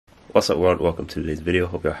What's up, world? Welcome to today's video.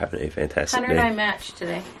 Hope y'all having a fantastic day. Hunter and I match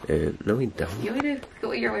today. No, we don't. Yeah, we do. Look at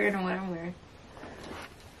what you're wearing and what I'm wearing.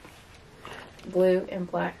 Blue and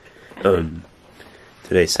black.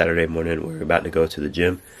 Today's Saturday morning. We're about to go to the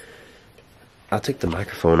gym. I'll take the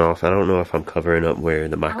microphone off. I don't know if I'm covering up where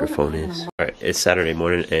the microphone is. Alright, it's Saturday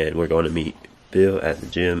morning and we're going to meet Bill at the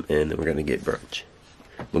gym and then we're going to get brunch.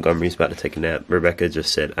 Montgomery's about to take a nap. Rebecca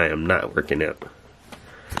just said, I am not working out.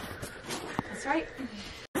 That's right.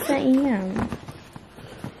 Yes, I am.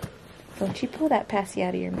 Don't you pull that passy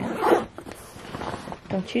out of your mouth.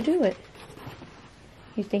 Don't you do it.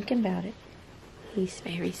 You're thinking about it. He's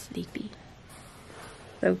very sleepy.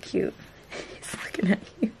 So cute. He's looking at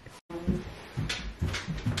you.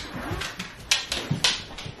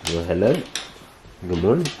 Well, hello. Good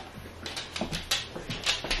morning.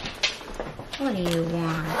 What do you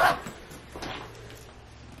want?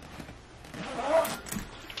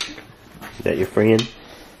 Is that your friend?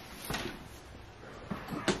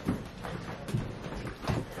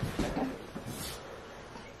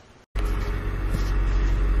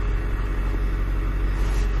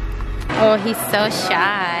 Oh, he's so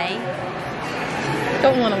shy.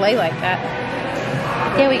 Don't want to lay like that.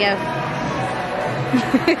 Here we go.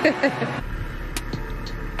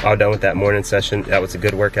 All done with that morning session. That was a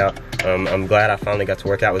good workout. I'm glad I finally got to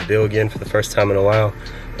work out with Bill again for the first time in a while.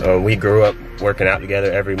 We grew up working out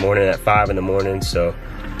together every morning at 5 in the morning. So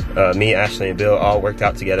me, Ashley, and Bill all worked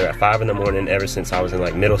out together at 5 in the morning ever since I was in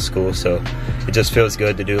like middle school. So it just feels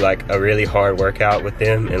good to do like a really hard workout with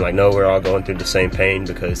them and like know we're all going through the same pain,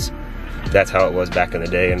 because that's how it was back in the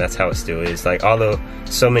day and that's how it still is. Like, although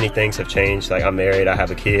so many things have changed, like I'm married, I have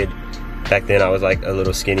a kid. Back then I was like a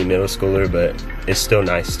little skinny middle schooler, but it's still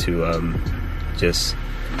nice to just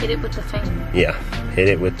hit it with the fam. Yeah, hit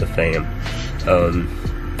it with the fam.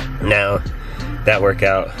 Now that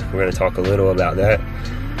workout, we're going to talk a little about that.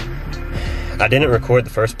 I didn't record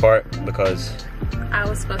the first part because I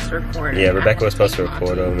was supposed to record. Yeah, Rebecca was supposed to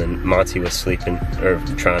record them and Monty was sleeping, or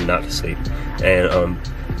trying not to sleep. And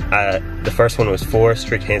the first one was 4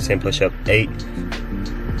 strict handstand push-up, 8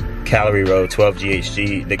 calorie row, 12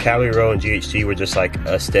 GHG. The calorie row and GHG were just like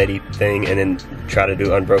a steady thing, and then try to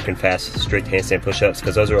do unbroken fast strict handstand push-ups,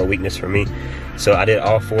 because those are a weakness for me. So I did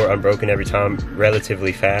all 4 unbroken every time,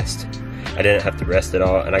 relatively fast. I didn't have to rest at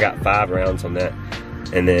all, and I got 5 rounds on that.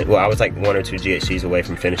 And then, well, I was like 1 or 2 GHGs away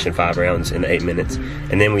from finishing 5 rounds in 8 minutes.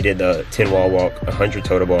 And then we did the 10 wall walk, 100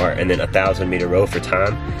 total bar, and then 1,000 meter row for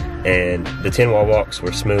time. And the 10 wall walks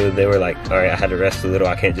were smooth. They were like, all right, I had to rest a little.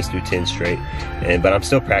 I can't just do 10 straight. But I'm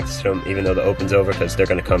still practicing them, even though the open's over, because they're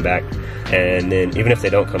going to come back. And then even if they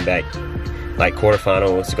don't come back, like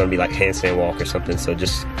quarterfinal, it's going to be like handstand walk or something. So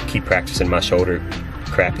just keep practicing my shoulder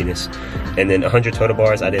crappiness. And then 100 total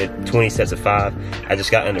bars, I did 20 sets of 5. I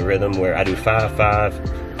just got in the rhythm where I do 5,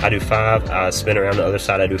 5. I do 5, I spin around the other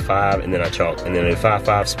side, I do 5, and then I chalk. And then I do 5,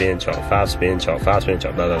 5, spin, chalk, 5, spin, chalk, 5, spin,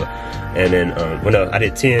 chalk, blah, blah, blah. And then, well, no, I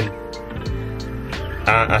did 10.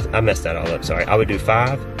 I messed that all up, sorry. I would do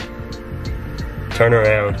 5, turn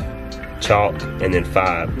around, chalk, and then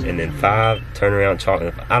 5. And then 5, turn around, chalk,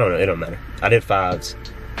 and 5. I don't know, it don't matter. I did 5s,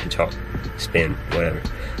 and chalk, spin, whatever.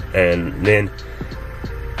 And then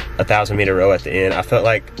 1,000 meter row at the end. I felt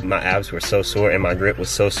like my abs were so sore and my grip was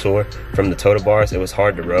so sore from the total bars. It was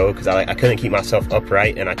hard to row because I couldn't keep myself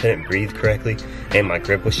upright and I couldn't breathe correctly, and my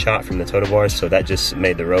grip was shot from the total bars, so that just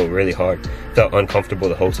made the row really hard. Felt uncomfortable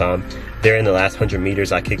the whole time. There in the last 100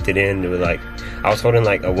 meters, I kicked it in. It was like I was holding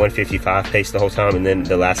like a 155 pace the whole time, and then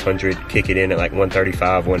the last 100 kick it in at like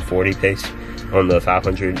 135, 140 pace on the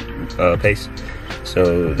 500 pace.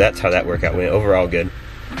 So that's how that workout went. Overall good.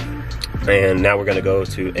 And now we're gonna go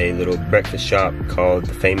to a little breakfast shop called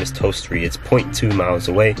the Famous Toastery. It's 0.2 miles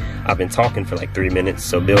away. I've been talking for like 3 minutes,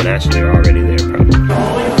 so Bill and Ashley are already there probably.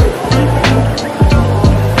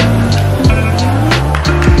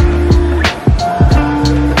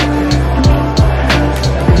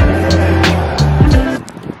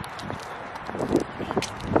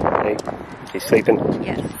 Hey, he's sleeping?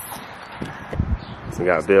 Yes. We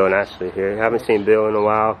got Bill and Ashley here. Haven't seen Bill in a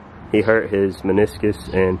while. He hurt his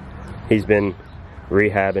meniscus and he's been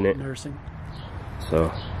rehabbing it. Nursing.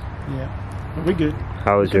 So. Yeah. But we good.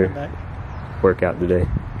 How was your workout today?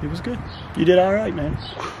 It was good. You did all right, man.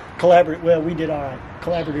 Well, we did all right.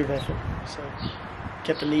 Collaborative effort. So,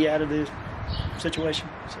 kept the knee out of the situation.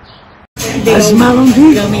 So. I smile on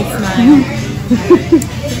you. Go me smile.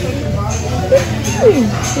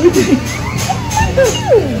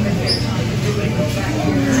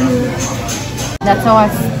 That's how I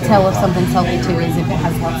tell if something's healthy too, is if it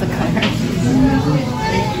has lots of color.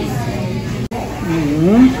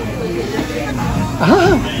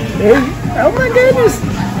 Oh my goodness!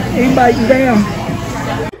 He biting down.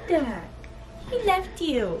 He left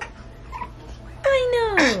you. I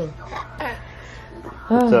know.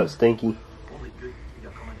 What's up, Stinky?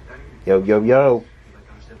 Yo, yo, yo.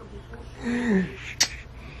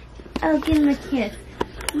 Oh, give him a kiss.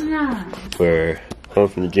 No. We're home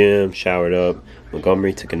from the gym, showered up.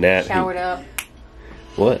 Montgomery took a nap. Showered up.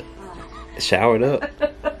 What? Showered up?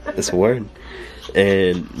 That's a word.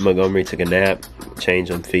 And Montgomery took a nap, change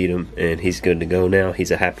him, feed him, and he's good to go now.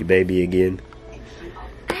 He's a happy baby again.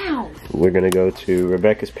 Ow. We're gonna go to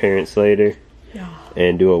Rebecca's parents later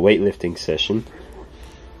and do a weightlifting session.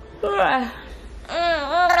 I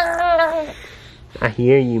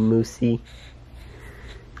hear you, Moosey.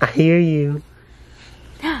 I hear you.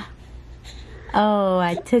 Oh,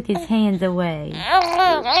 I took his hands away.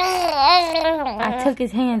 I took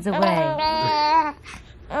his hands away.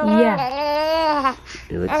 Yeah.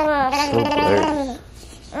 It looks so blurry.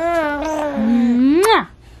 Mwah.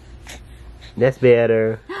 That's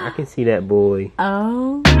better. I can see that boy.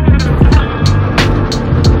 Oh.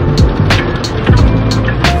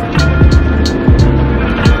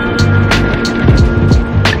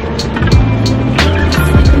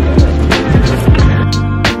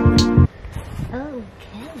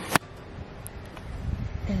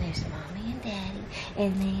 Then there's mommy and daddy,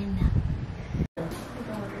 and then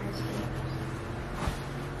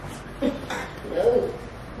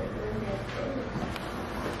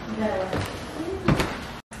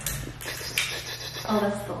Oh,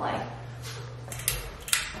 that's the light.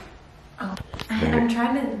 Oh, I'm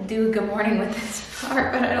trying to do good morning with this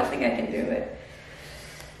part, but I don't think I can do it.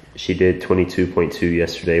 She did 22.2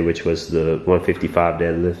 yesterday, which was the 155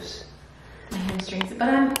 deadlifts. My hamstrings, but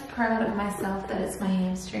I'm proud of myself that it's my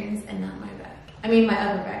hamstrings and not my back. I mean, my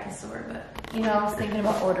other back is sore, but you know, I was thinking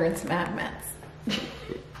about ordering some ab mats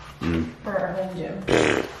for our home gym.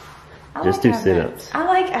 I Just like do ab sit-ups. mats. I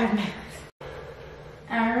like ab mats.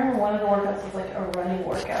 I remember one of the workouts was like a running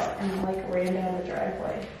workout and I like ran down the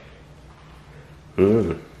driveway.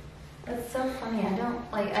 That's so funny.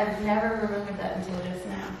 I've never remembered that until just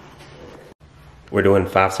now. We're doing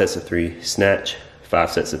 5 sets of 3 snatch,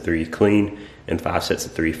 5 sets of 3 clean, and 5 sets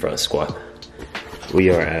of 3 front squat. We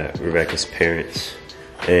are at Rebecca's parents,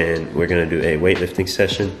 and we're gonna do a weightlifting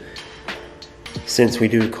session. Since we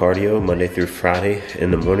do cardio Monday through Friday in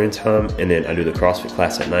the morning time, and then I do the CrossFit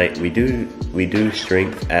class at night, we do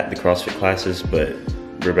strength at the CrossFit classes, but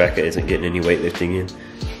Rebecca isn't getting any weightlifting in,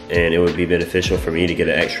 and it would be beneficial for me to get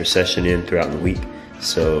an extra session in throughout the week.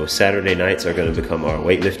 So Saturday nights are gonna become our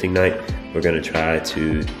weightlifting night. We're gonna try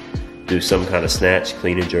to do some kind of snatch,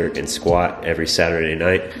 clean and jerk, and squat every Saturday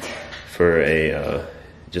night for a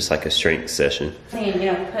just like a strength session. Saying,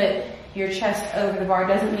 you know, put your chest over the bar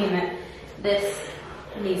doesn't mean that this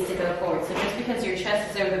needs to go forward. So just because your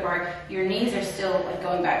chest is over the bar, your knees are still like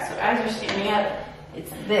going back. So as you're standing up, it's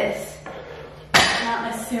this. Not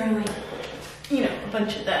necessarily, you know, a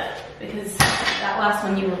bunch of that. Because that last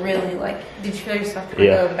one you were really like, did you feel yourself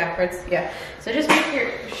going backwards? Yeah. So just make your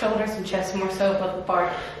shoulders and chest more so above the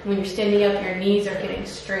bar. When you're standing up, your knees are getting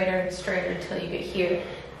straighter and straighter until you get here.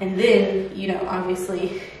 And then, you know,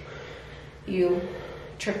 obviously you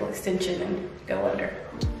triple extension and go under.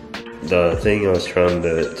 The thing I was trying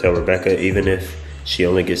to tell Rebecca, even if she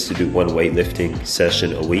only gets to do one weightlifting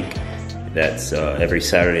session a week, that's every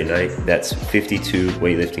Saturday night, that's 52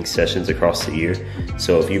 weightlifting sessions across the year.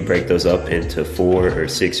 So if you break those up into 4 or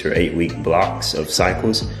 6 or 8 week blocks of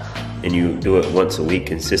cycles, and you do it once a week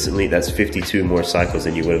consistently, that's 52 more cycles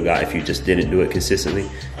than you would have got if you just didn't do it consistently.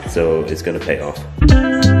 So it's gonna pay off.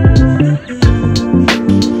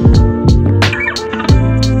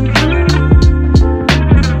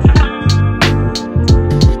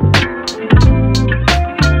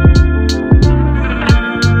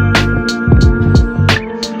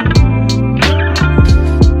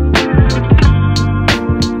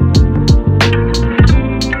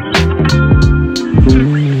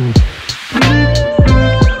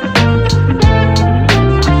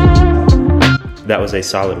 That was a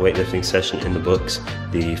solid weightlifting session in the books.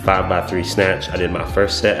 The 5x3 snatch, I did my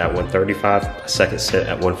first set at 135, my second set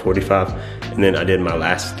at 145, and then I did my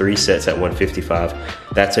last 3 sets at 155.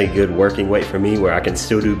 That's a good working weight for me where I can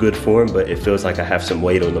still do good form, but it feels like I have some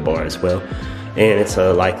weight on the bar as well. And it's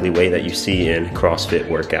a likely weight that you see in CrossFit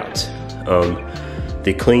workouts.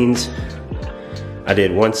 The cleans, I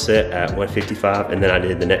did 1 set at 155, and then I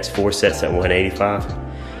did the next 4 sets at 185.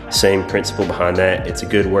 Same principle behind that. It's a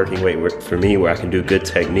good working weight for me where I can do good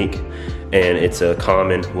technique, and it's a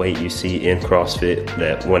common weight you see in CrossFit,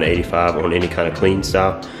 that 185 on any kind of clean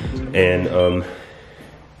style. And I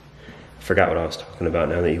forgot what I was talking about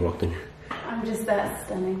now that you walked in here. I'm just that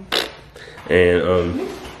stunning. And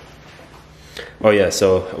Oh yeah,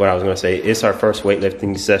 so what I was gonna say, it's our first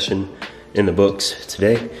weightlifting session in the books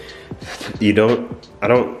today. I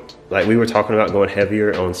don't, like we were talking about going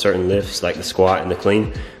heavier on certain lifts like the squat and the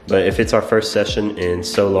clean, but if it's our first session in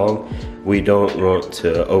so long, we don't want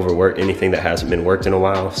to overwork anything that hasn't been worked in a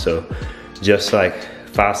while. So just like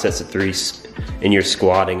 5 sets of 3 and you're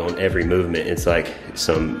squatting on every movement, it's like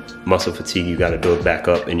some muscle fatigue you gotta build back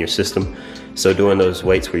up in your system. So doing those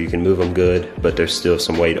weights where you can move them good, but there's still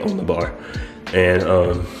some weight on the bar. And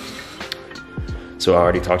so I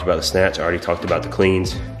already talked about the snatch, I already talked about the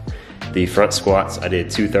cleans. The front squats, I did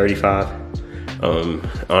 235.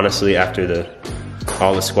 Honestly, after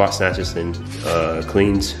all the squat snatches and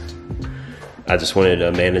cleans, I just wanted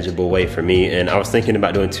a manageable weight for me. And I was thinking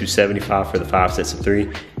about doing 275 for the 5 sets of 3.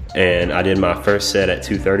 And I did my first set at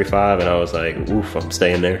 235 and I was like, oof, I'm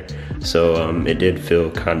staying there. So it did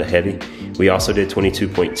feel kind of heavy. We also did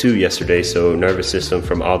 22.2 yesterday, so nervous system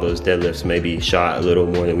from all those deadlifts may be shot a little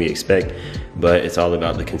more than we expect, but it's all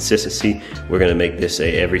about the consistency. We're gonna make this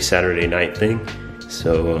a every Saturday night thing.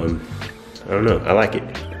 So I don't know, I like it.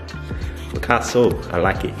 Picasso, I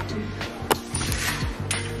like it.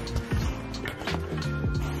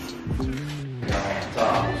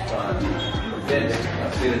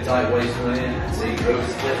 See the tight waist went in, and see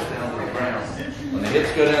those hips down to the ground. When the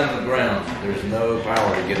hips go down to the ground, there's no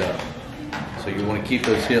power to get up. So you want to keep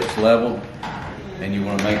those hips level, and you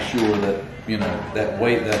want to make sure that, you know, that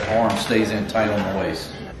weight, that arm stays in tight on the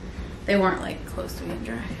waist. They weren't like close to being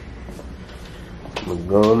dry.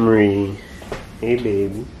 Montgomery, hey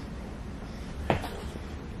baby.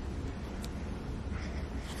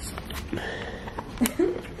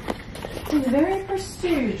 Very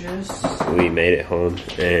prestigious. We made it home,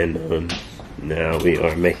 and now we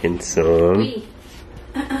are making some.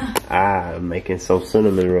 I'm making some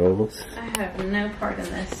cinnamon rolls. I have no part in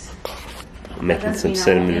this. I'm making some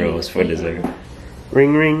cinnamon rolls for dessert.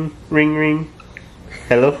 Ring, ring, ring, ring.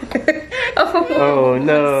 Hello? Oh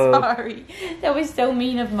no. I'm sorry. That was so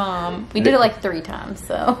mean of Mom. We did it like 3 times,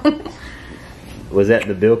 so. Was that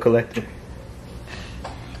the bill collector?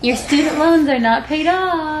 Your student loans are not paid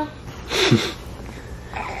off.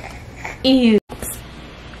 Ew.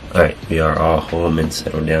 Alright, we are all home and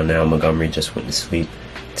settled down now. Montgomery just went to sleep.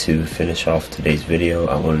 To finish off today's video,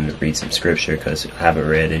 I wanted to read some scripture because I haven't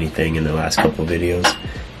read anything in the last couple videos.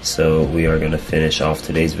 So we are going to finish off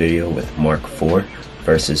today's video with Mark 4,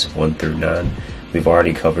 verses 1 through 9. We've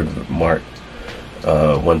already covered Mark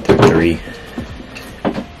 1 through 3.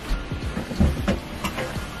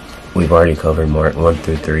 We've already covered Mark 1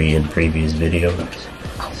 through 3 in previous videos.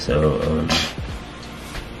 So,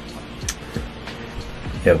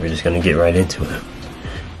 yeah, we're just going to get right into it.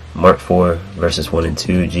 Mark 4, verses 1 and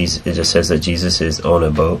 2, it just says that Jesus is on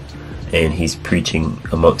a boat and he's preaching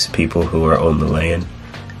amongst people who are on the land.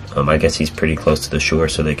 I guess he's pretty close to the shore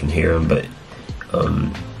so they can hear him, but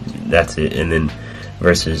that's it. And then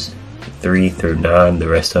verses 3 through 9, the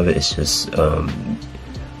rest of it is just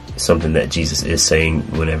something that Jesus is saying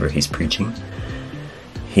whenever he's preaching.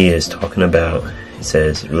 He is talking about, he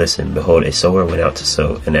says, listen, behold, a sower went out to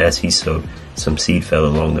sow, and as he sowed, some seed fell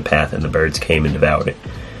along the path, and the birds came and devoured it.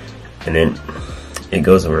 And then it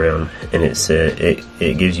goes around, and it said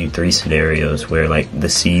it gives you 3 scenarios where like the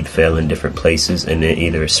seed fell in different places, and it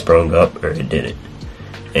either sprung up or it didn't.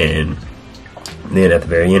 And then at the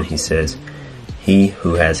very end, he says, "He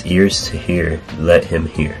who has ears to hear, let him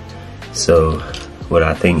hear." So what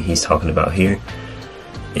I think he's talking about here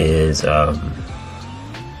is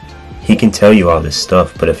he can tell you all this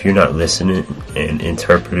stuff, but if you're not listening and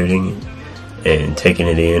interpreting it and taking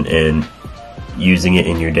it in and using it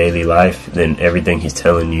in your daily life, then everything he's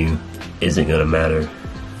telling you isn't going to matter.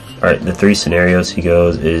 Alright, the 3 scenarios he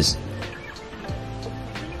goes is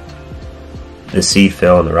the seed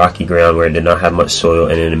fell on the rocky ground where it did not have much soil,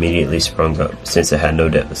 and it immediately sprung up, since it had no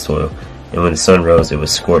depth of soil. And when the sun rose, it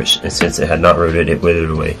was scorched, and since it had not rooted, it withered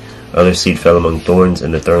away. Other seed fell among thorns,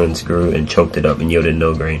 and the thorns grew and choked it up and yielded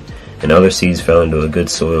no grain. And other seeds fell into a good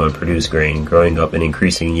soil and produced grain, growing up and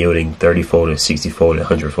increasing, yielding 30-fold and 60-fold and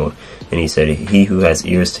 100-fold. And he said, "He who has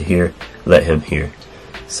ears to hear, let him hear."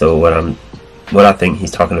 So what I think he's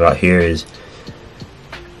talking about here is,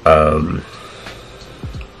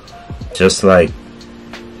 just like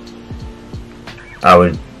I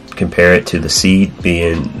would compare it to the seed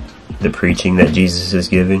being the preaching that Jesus is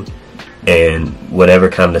giving, and whatever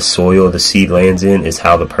kind of soil the seed lands in is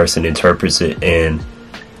how the person interprets it and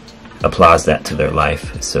applies that to their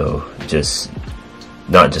life. So just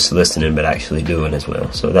not just listening, but actually doing as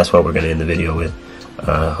well. So that's what we're going to end the video with.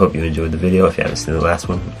 Hope you enjoyed the video. If you haven't seen the last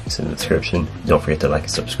one, it's in the description. Don't forget to like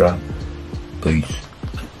and subscribe. Peace.